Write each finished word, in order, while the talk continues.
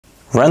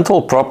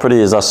Rental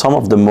properties are some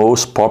of the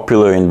most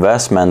popular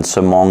investments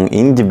among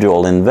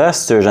individual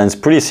investors, and it's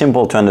pretty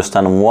simple to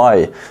understand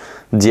why.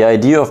 The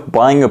idea of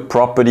buying a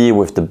property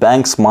with the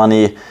bank's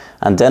money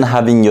and then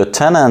having your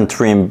tenant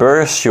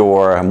reimburse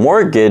your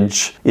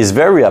mortgage is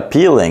very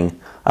appealing.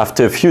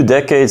 After a few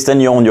decades, then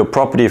you own your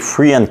property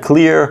free and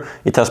clear.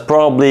 It has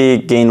probably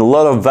gained a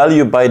lot of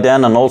value by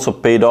then and also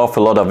paid off a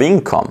lot of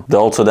income. There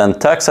are also then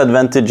tax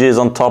advantages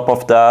on top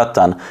of that,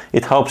 and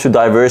it helps you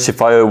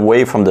diversify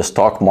away from the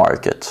stock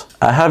market.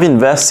 I have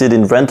invested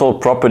in rental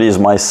properties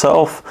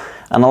myself,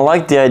 and I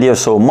liked the idea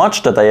so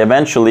much that I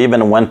eventually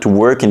even went to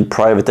work in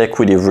private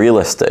equity real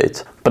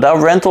estate. But our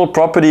rental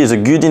property is a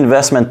good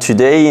investment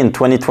today in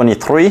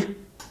 2023?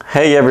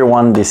 Hey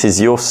everyone, this is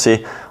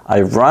Yossi. I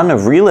run a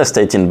real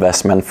estate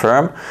investment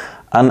firm,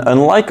 and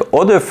unlike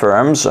other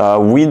firms,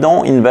 we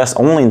don't invest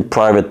only in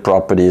private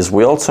properties.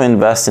 We also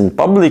invest in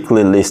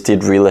publicly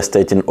listed real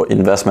estate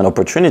investment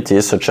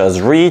opportunities such as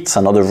REITs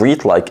and other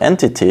REIT-like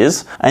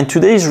entities. And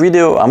today's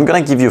video, I'm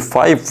gonna give you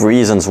 5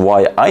 reasons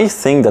why I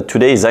think that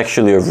today is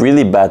actually a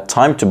really bad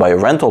time to buy a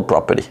rental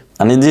property.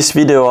 And in this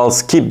video, I'll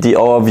skip the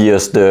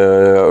obvious,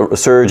 the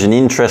surge in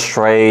interest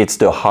rates,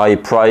 the high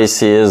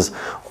prices.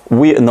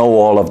 We know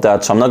all of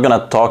that, so I'm not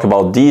gonna talk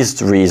about these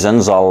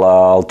reasons.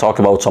 I'll talk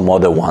about some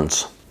other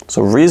ones.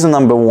 So reason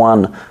number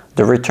 1,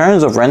 the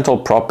returns of rental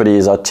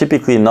properties are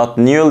typically not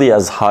nearly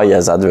as high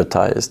as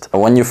advertised.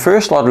 When you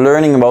first start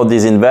learning about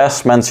these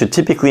investments, you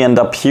typically end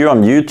up here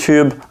on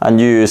YouTube and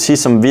you see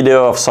some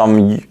video of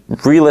some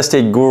real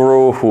estate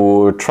guru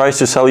who tries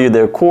to sell you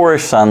their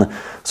course, and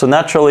so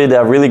naturally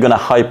they're really gonna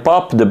hype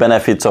up the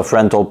benefits of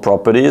rental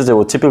properties. They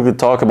will typically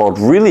talk about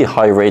really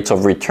high rates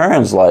of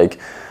returns like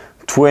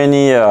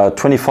 20,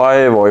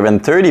 25 or even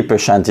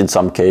 30% in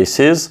some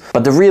cases.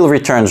 But the real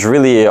returns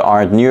really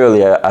aren't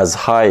nearly as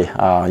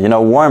high. You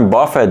know, Warren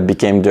Buffett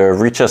became the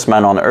richest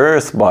man on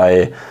earth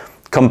by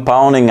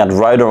compounding at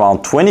right around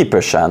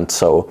 20%.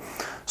 So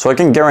I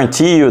can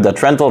guarantee you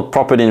that rental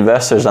property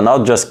investors are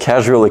not just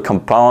casually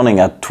compounding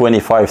at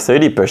 25,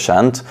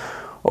 30%.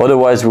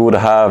 Otherwise, we would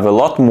have a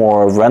lot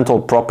more rental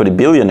property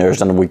billionaires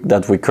than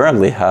we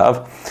currently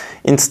have.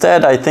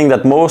 Instead, I think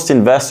that most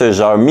investors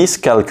are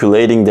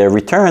miscalculating their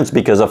returns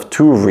because of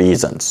 2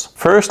 reasons.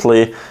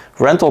 Firstly,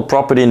 rental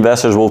property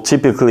investors will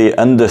typically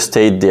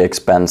understate the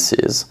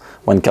expenses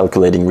when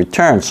calculating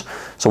returns.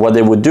 So what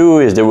they would do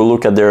is they will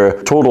look at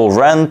their total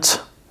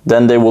rent,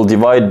 then they will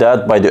divide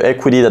that by the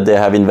equity that they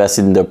have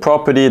invested in their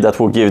property. That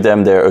will give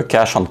them their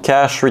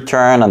cash-on-cash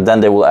return, and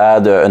then they will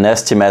add an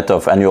estimate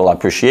of annual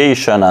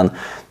appreciation, and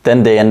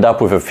then they end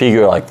up with a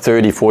figure like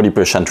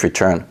 30–40%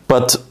 return.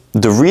 But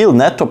the real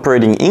net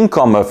operating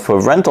income of a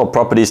rental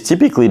property is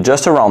typically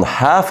just around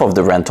half of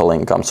the rental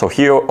income. So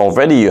here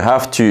already you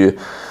have to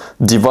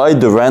divide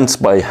the rents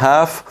by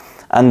half,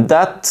 and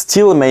that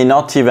still may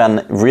not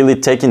even really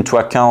take into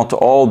account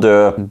all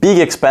the big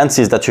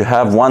expenses that you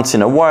have once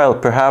in a while.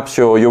 Perhaps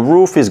your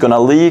roof is gonna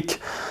leak.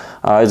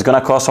 It's gonna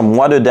cause some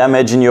water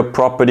damage in your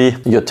property.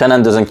 Your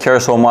tenant doesn't care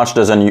so much,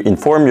 doesn't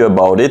inform you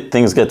about it.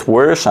 Things get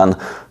worse, and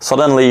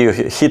suddenly you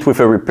hit with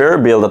a repair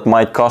bill that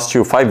might cost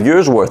you 5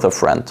 years worth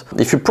of rent.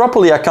 If you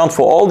properly account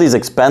for all these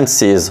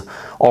expenses,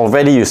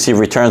 already you see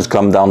returns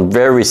come down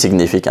very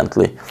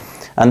significantly.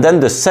 And then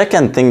the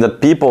second thing that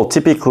people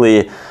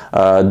typically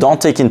don't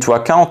take into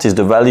account is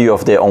the value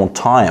of their own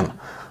time.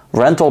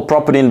 Rental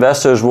property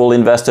investors will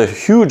invest a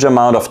huge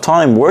amount of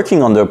time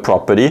working on their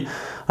property.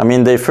 I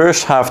mean, they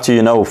first have to,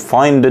 you know,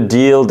 find the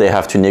deal, they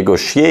have to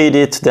negotiate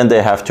it, then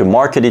they have to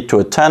market it to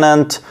a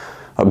tenant.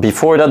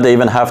 Before that, they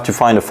even have to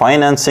find a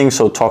financing,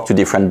 so talk to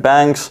different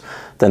banks.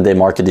 Then they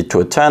market it to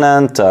a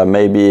tenant.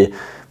 Maybe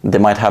they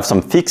might have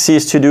some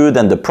fixes to do,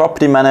 then the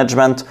property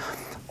management.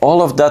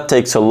 All of that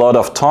takes a lot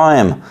of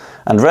time.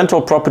 And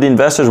rental property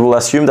investors will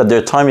assume that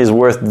their time is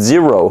worth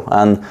 0,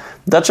 and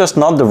that's just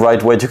not the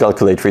right way to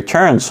calculate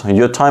returns.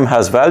 Your time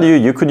has value.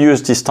 You could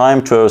use this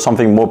time to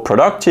something more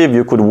productive.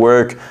 You could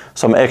work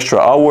some extra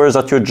hours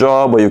at your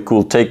job, or you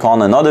could take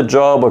on another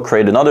job or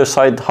create another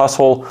side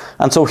hustle.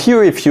 And so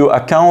here, if you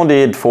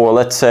accounted for,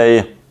 let's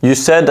say, you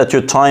said that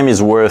your time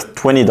is worth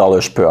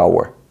 $20 per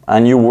hour,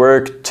 and you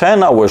work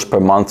 10 hours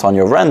per month on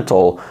your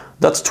rental,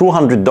 that's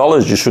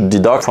 $200 you should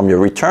deduct from your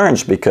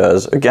returns,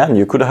 because again,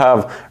 you could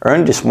have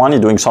earned this money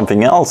doing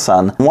something else.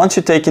 And once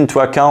you take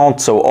into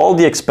account all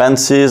the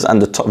expenses and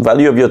the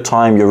value of your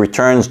time, your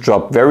returns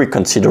drop very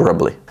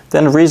considerably.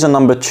 Then reason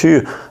number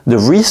 2, the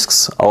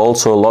risks are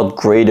also a lot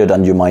greater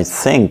than you might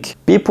think.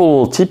 People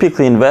will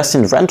typically invest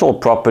in rental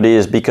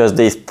properties because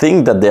they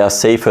think that they are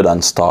safer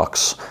than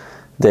stocks.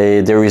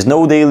 There is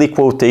no daily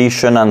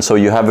quotation, and so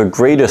you have a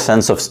greater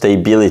sense of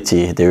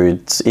stability.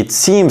 It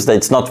seems that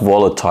it's not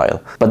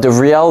volatile, but the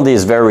reality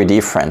is very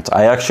different.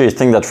 I actually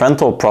think that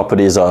rental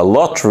properties are a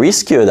lot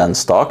riskier than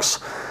stocks,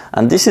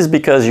 and this is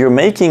because you're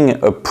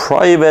making a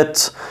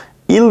private,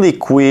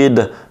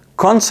 illiquid,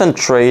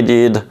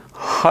 concentrated,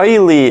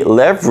 highly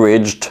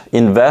leveraged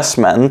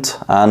investment,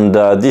 and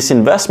this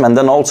investment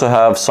then also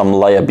have some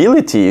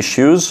liability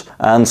issues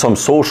and some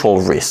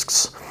social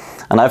risks.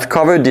 And I've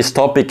covered this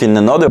topic in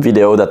another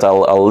video that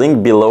I'll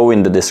link below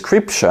in the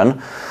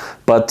description.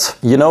 But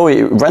you know,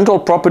 rental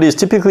properties,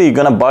 typically you're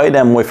gonna buy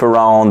them with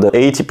around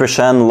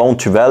 80% loan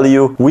to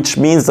value, which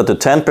means that a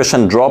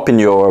 10% drop in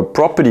your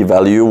property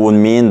value would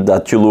mean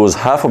that you lose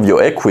half of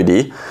your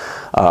equity.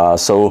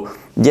 So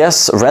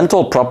yes,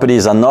 rental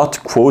properties are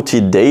not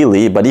quoted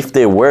daily, but if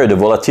they were, the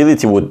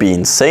volatility would be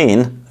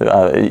insane.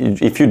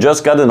 If you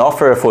just got an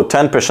offer for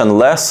 10%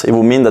 less, it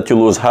would mean that you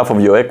lose half of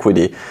your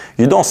equity.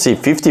 You don't see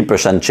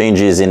 50%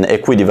 changes in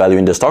equity value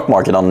in the stock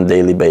market on a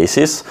daily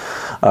basis,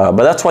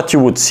 but that's what you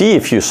would see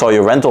if you saw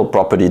your rental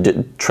property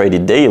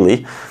traded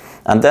daily.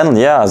 And then,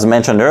 yeah, as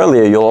mentioned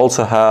earlier, you'll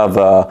also have,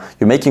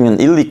 you're making an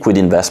illiquid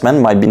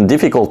investment, might be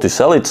difficult to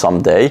sell it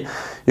someday.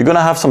 You're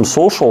gonna have some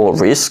social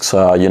risks.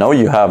 You know,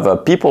 you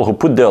have people who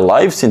put their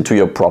lives into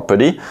your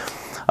property.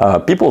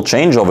 People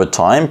change over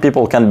time.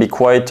 People can be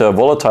quite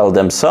volatile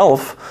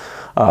themselves.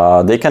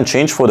 They can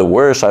change for the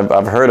worse.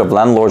 I've heard of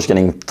landlords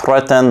getting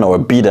threatened or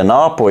beaten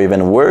up or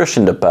even worse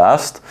in the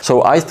past.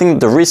 So I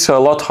think the risks are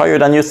a lot higher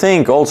than you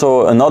think.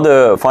 Also,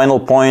 another final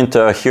point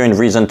here in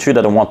reason 2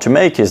 that I want to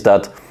make is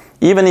that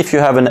even if you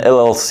have an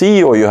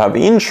LLC or you have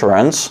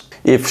insurance,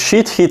 if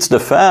shit hits the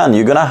fan,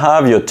 you're gonna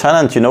have your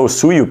tenant, you know,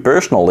 sue you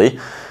personally.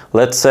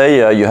 Let's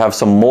say you have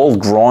some mold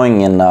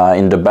growing in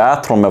the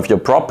bathroom of your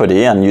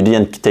property and you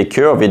didn't take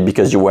care of it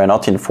because you were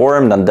not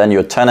informed, and then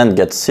your tenant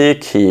gets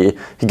sick, he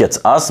gets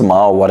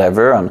asthma or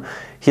whatever, and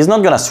he's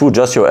not gonna sue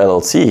just your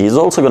LLC, he's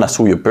also gonna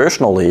sue you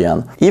personally.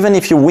 And even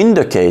if you win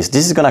the case,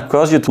 this is gonna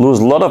cause you to lose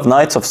a lot of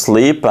nights of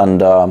sleep,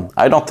 and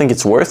I don't think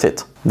it's worth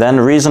it. Then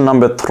reason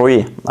number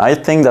 3, I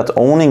think that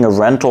owning a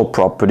rental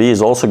property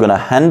is also gonna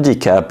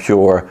handicap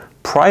your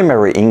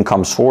primary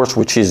income source,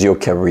 which is your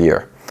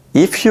career.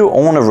 If you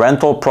own a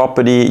rental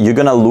property, you're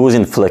gonna lose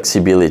in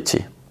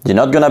flexibility. You're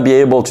not gonna be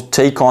able to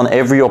take on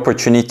every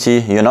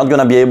opportunity. You're not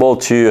gonna be able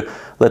to,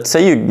 let's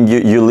say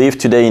you live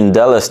today in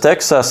Dallas,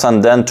 Texas,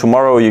 and then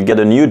tomorrow you get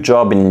a new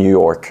job in New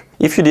York.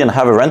 If you didn't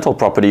have a rental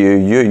property,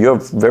 you're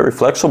very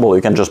flexible.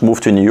 You can just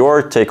move to New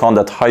York, take on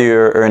that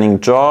higher earning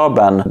job,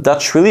 and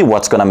that's really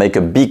what's gonna make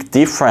a big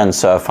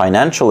difference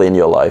financially in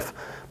your life.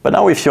 But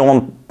now if you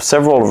own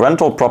several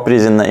rental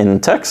properties in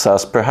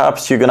Texas,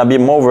 perhaps you're gonna be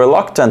more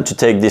reluctant to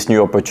take this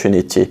new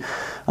opportunity.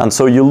 And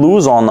so you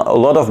lose on a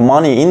lot of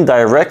money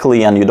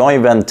indirectly, and you don't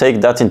even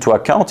take that into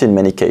account in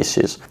many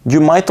cases.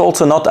 You might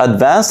also not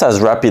advance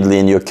as rapidly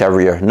in your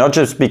career, not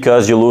just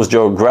because you lose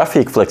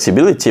geographic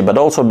flexibility, but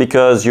also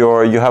because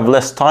you have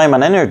less time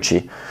and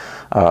energy.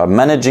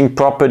 Managing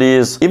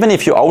properties, even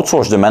if you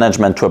outsource the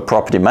management to a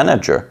property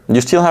manager,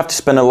 you still have to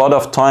spend a lot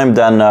of time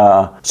then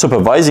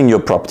supervising your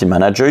property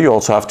manager. You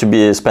also have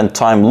to spend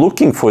time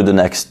looking for the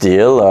next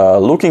deal,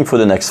 looking for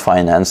the next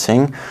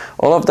financing.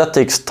 All of that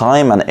takes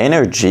time and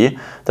energy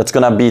that's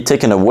going to be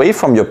taken away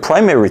from your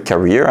primary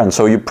career, and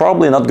so you're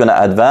probably not going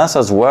to advance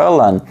as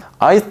well. And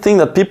I think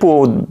that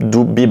people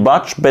would be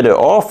much better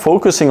off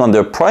focusing on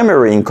their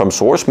primary income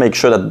source, make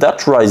sure that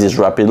that rises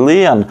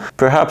rapidly, and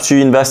perhaps you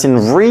invest in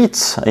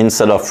REITs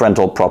instead of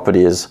rental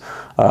properties,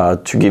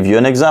 to give you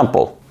an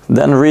example.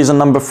 Then reason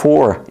number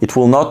 4, it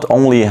will not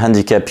only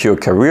handicap your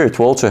career, it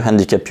will also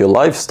handicap your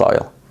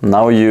lifestyle.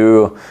 Now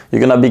you're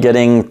gonna be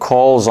getting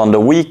calls on the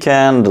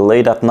weekend,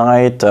 late at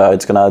night.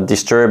 It's gonna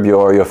disturb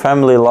your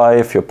family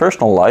life, your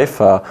personal life.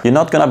 You're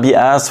not gonna be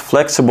as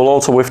flexible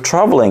also with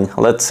traveling.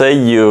 Let's say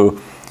you've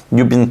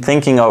been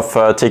thinking of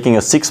taking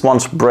a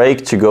 6-month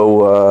break to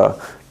go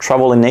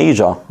travel in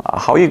Asia.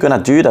 How are you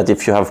gonna do that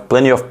if you have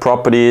plenty of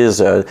properties?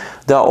 There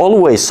are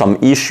always some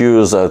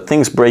issues,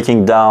 things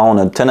breaking down,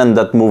 a tenant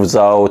that moves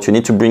out, you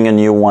need to bring a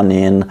new one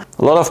in.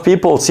 A lot of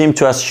people seem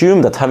to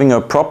assume that having a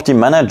property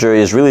manager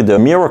is really the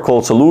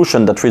miracle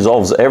solution that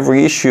resolves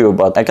every issue,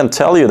 but I can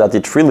tell you that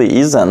it really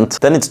isn't.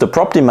 Then it's the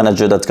property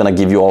manager that's gonna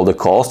give you all the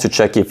calls to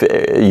check if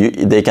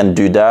they can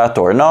do that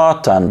or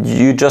not, and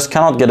you just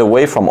cannot get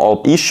away from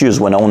all issues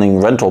when owning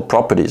rental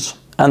properties.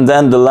 And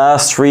then the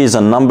last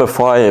reason, number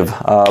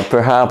 5,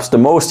 perhaps the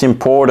most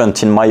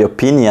important in my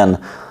opinion,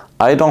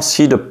 I don't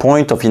see the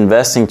point of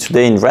investing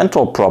today in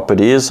rental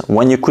properties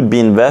when you could be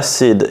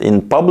invested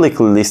in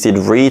publicly listed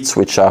REITs,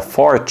 which are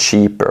far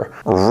cheaper.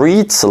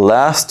 REITs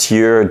last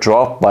year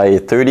dropped by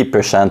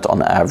 30%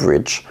 on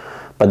average,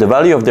 but the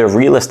value of their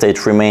real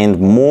estate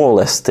remained more or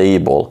less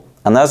stable.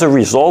 And as a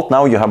result,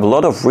 now you have a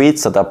lot of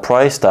REITs that are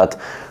priced at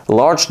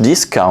large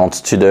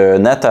discounts to the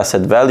net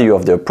asset value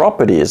of their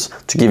properties.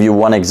 To give you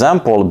one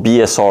example,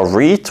 BSR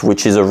REIT,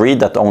 which is a REIT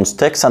that owns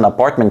Texan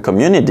apartment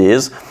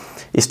communities,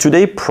 is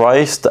today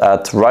priced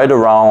at right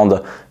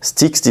around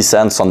 60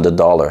 cents on the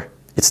dollar.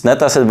 Its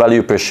net asset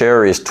value per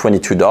share is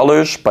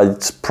 $22, but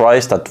it's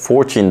priced at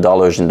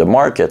 $14 in the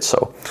market.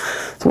 So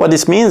what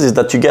this means is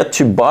that you get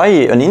to buy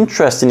an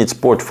interest in its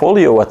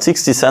portfolio at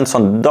 60 cents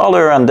on the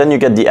dollar, and then you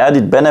get the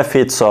added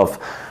benefits of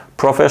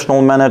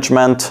professional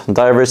management,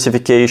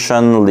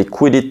 diversification,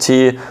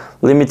 liquidity,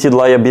 limited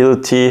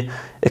liability,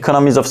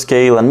 economies of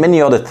scale, and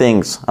many other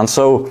things. And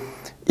so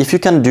if you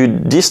can do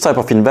this type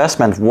of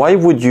investment, why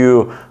would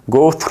you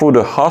go through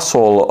the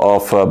hustle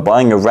of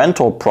buying a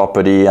rental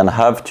property and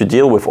have to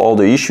deal with all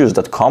the issues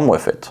that come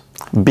with it?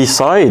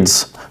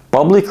 Besides,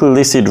 publicly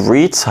listed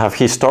REITs have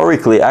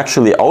historically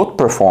actually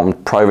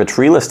outperformed private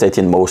real estate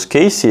in most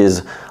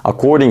cases,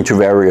 according to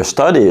various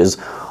studies.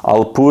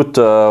 I'll put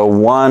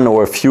one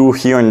or a few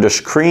here on the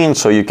screen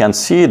so you can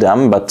see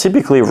them, but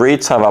typically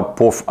REITs have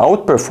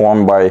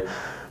outperformed by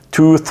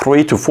 2,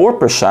 3 to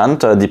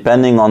 4%,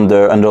 depending on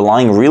the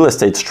underlying real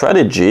estate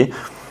strategy.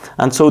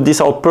 And so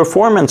this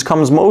outperformance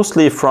comes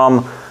mostly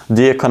from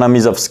the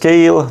economies of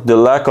scale, the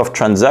lack of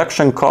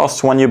transaction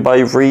costs when you buy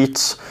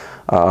REITs.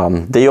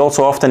 They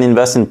also often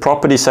invest in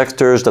property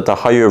sectors that are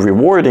higher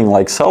rewarding,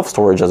 like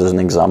self-storage as an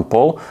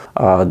example.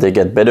 They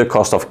get better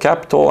cost of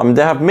capital. I mean,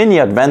 they have many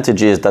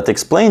advantages that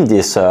explain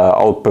this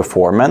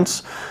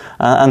outperformance.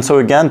 And so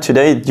again,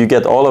 today you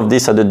get all of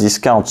this at a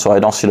discount, so I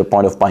don't see the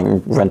point of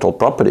buying rental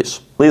properties.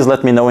 Please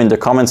let me know in the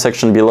comment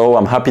section below.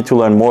 I'm happy to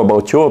learn more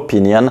about your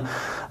opinion.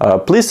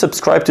 Please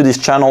subscribe to this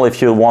channel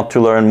if you want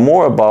to learn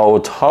more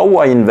about how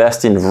I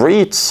invest in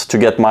REITs to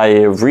get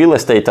my real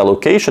estate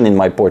allocation in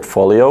my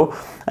portfolio.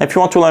 And if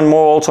you want to learn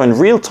more also in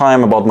real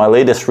time about my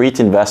latest REIT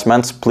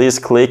investments, please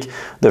click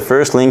the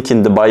first link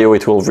in the bio.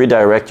 It will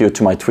redirect you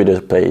to my Twitter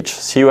page.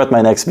 See you at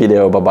my next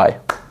video.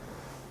 Bye-bye.